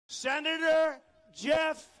Senator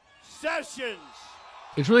Jeff Sessions.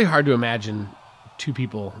 It's really hard to imagine two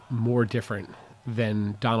people more different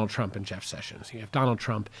than Donald Trump and Jeff Sessions. You have Donald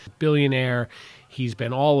Trump, billionaire. He's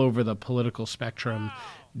been all over the political spectrum.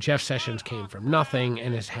 Jeff Sessions came from nothing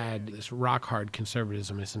and has had this rock-hard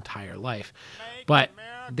conservatism his entire life. But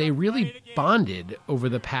they really bonded over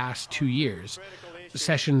the past 2 years.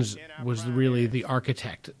 Sessions was really the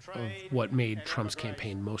architect of what made Trump's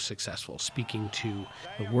campaign most successful, speaking to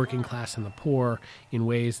the working class and the poor in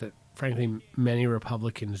ways that, frankly, many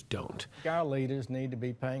Republicans don't. Our leaders need to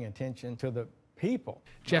be paying attention to the people.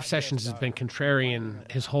 Jeff Sessions has been contrarian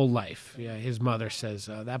his whole life. Yeah, his mother says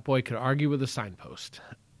that boy could argue with a signpost.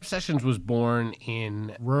 Sessions was born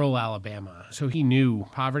in rural Alabama, so he knew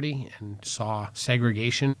poverty and saw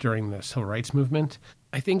segregation during the Civil Rights Movement.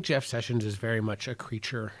 I think Jeff Sessions is very much a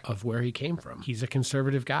creature of where he came from. He's a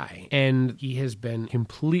conservative guy, and he has been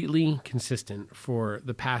completely consistent for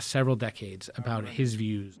the past several decades about his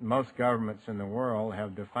views. Most governments in the world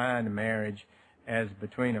have defined marriage as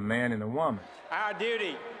between a man and a woman. Our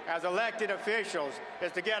duty as elected officials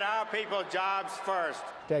is to get our people jobs first.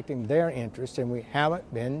 Protecting their interests, and we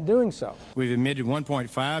haven't been doing so. We've admitted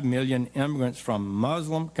 1.5 million immigrants from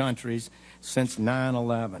Muslim countries since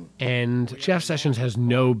 9/11. And Jeff Sessions has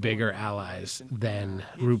no bigger allies than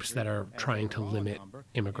groups that are trying to limit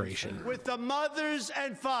immigration. With the mothers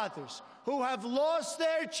and fathers who have lost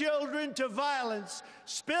their children to violence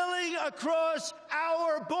spilling across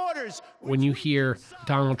our borders. When you hear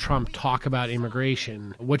Donald Trump talk about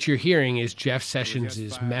immigration, what you're hearing is Jeff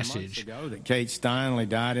Sessions' message. That Kate Steinle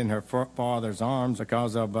died in her father's arms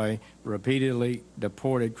because of a repeatedly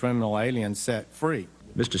deported criminal alien set free.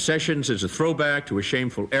 Mr. Sessions is a throwback to a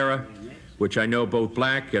shameful era, which I know both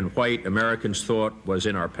black and white Americans thought was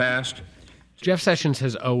in our past. Jeff Sessions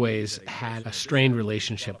has always had a strained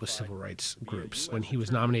relationship with civil rights groups. When he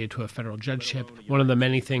was nominated to a federal judgeship, one of the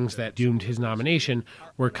many things that doomed his nomination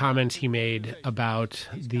were comments he made about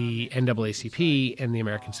the NAACP and the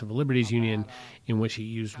American Civil Liberties Union, in which he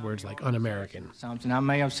used words like un-American. I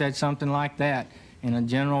may have said something like that in a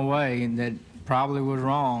general way that probably was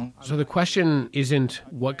wrong. So the question isn't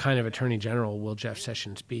what kind of attorney general will Jeff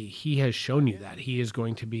Sessions be. He has shown you that. He is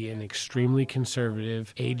going to be an extremely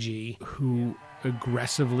conservative AG who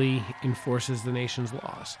aggressively enforces the nation's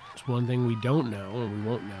laws. It's one thing we don't know and we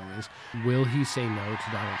won't know is, will he say no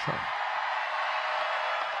to Donald Trump?